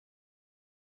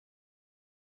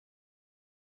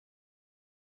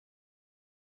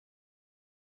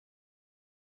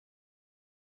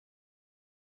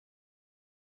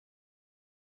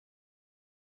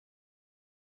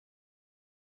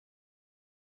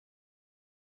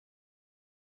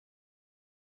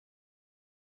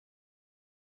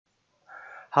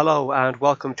Hello and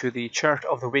welcome to the Chart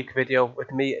of the Week video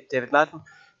with me, David Madden.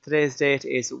 Today's date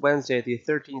is Wednesday the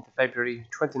 13th of February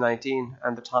 2019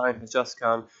 and the time has just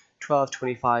gone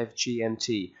 12:25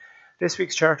 GMT. This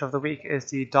week's Chart of the Week is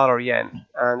the dollar yen,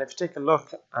 and if you take a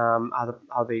look at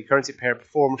how the currency pair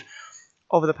performed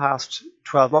over the past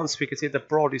 12 months, we can see that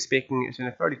broadly speaking it's in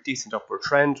a fairly decent upward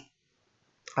trend.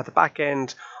 At the back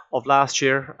end of last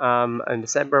year, in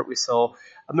December, we saw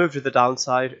a move to the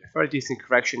downside, a very decent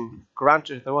correction.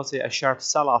 Granted, there was a sharp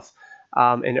sell-off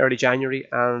in early January,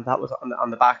 and that was on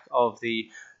the back of the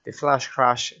flash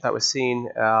crash that was seen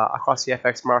across the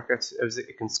FX markets. It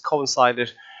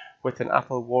coincided with an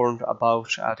Apple warned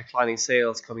about declining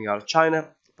sales coming out of China.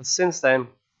 But since then,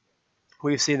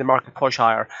 we've seen the market push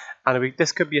higher, and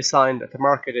this could be a sign that the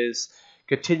market is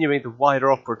continuing the wider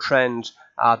upward trend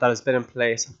that has been in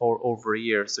place for over a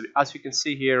year. So as you can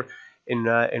see here, in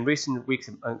recent weeks,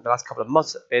 in the last couple of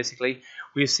months, basically,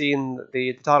 we've seen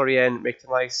the dollar yen make a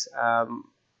nice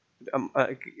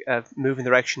move in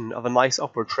the direction of a nice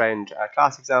upward trend. A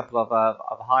classic example of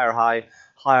a higher high,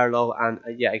 higher low, and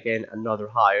yet again another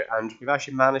high. And we've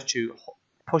actually managed to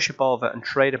push above it and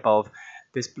trade above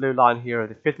this blue line here,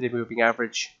 the 50-day moving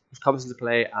average, which comes into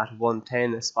play at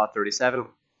 110.37.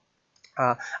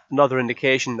 Another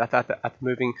indication that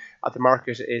the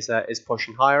market is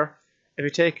pushing higher. If you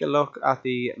take a look at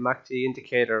the MACD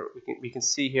indicator, we can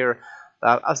see here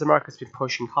that as the market's been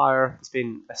pushing higher, there's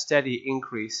been a steady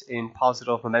increase in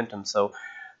positive momentum. So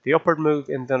the upward move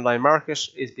in the underlying market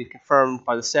is being confirmed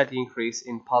by the steady increase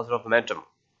in positive momentum.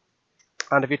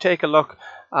 And if you take a look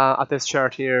at this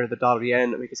chart here, the dollar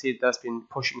yen, we can see that's been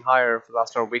pushing higher for the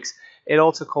last number of weeks. It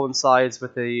also coincides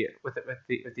with the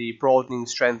broadening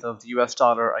strength of the US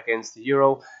dollar against the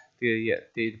euro,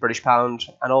 the British pound,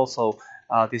 and also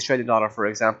the Australian dollar, for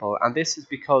example. And this is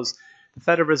because the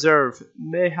Federal Reserve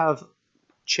may have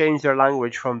changed their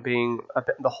language from being a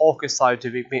bit on the hawkish side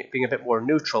to being a bit more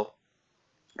neutral.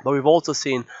 But we've also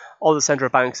seen all the central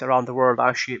banks around the world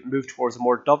actually move towards a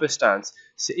more dovish stance.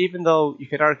 So even though you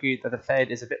could argue that the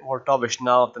Fed is a bit more dovish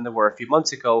now than they were a few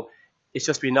months ago, it's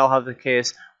just we now have the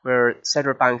case where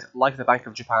central banks like the Bank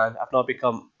of Japan have now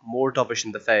become more dovish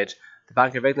than the Fed. The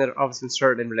Bank of England are obviously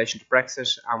concerned in relation to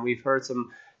Brexit, and we've heard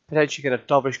some potentially kind of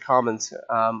dovish comments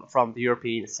from the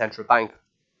European Central Bank.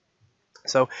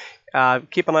 So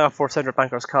keep an eye out for central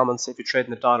bankers' comments if you're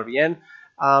trading the dollar yen.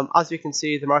 As you can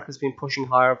see, the market has been pushing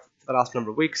higher for the last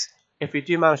number of weeks. If we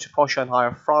do manage to push on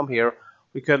higher from here,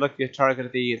 we could look at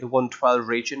target the 112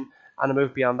 region, and a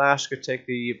move beyond that could take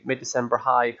the mid-December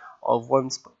high of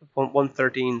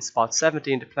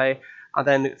 113.17 to play. And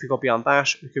then if we go beyond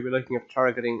that, we could be looking at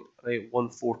targeting the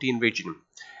 114 region.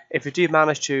 If we do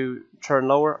manage to turn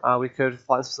lower, we could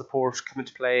find some support come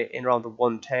into play in around the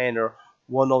 110 or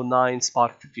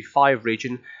 109.55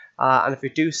 region. And if we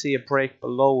do see a break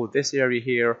below this area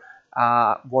here,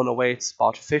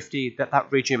 108.50,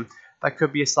 that region, that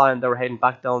could be a sign that we're heading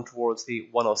back down towards the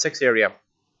 106 area.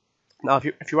 Now,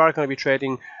 if you are going to be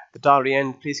trading the dollar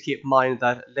yen, please keep in mind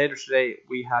that later today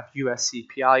we have US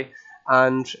CPI,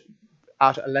 and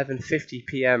at 11:50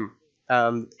 p.m.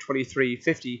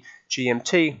 23:50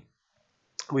 GMT,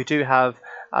 we do have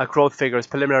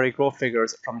preliminary growth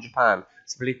figures from Japan.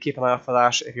 So please keep an eye out for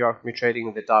that if you are going to be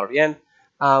trading the dollar yen.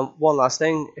 One last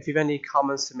thing, if you have any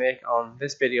comments to make on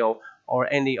this video or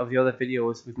any of the other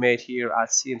videos we've made here at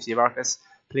CMC Markets,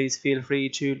 please feel free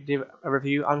to leave a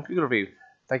review on Google Review.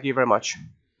 Thank you very much.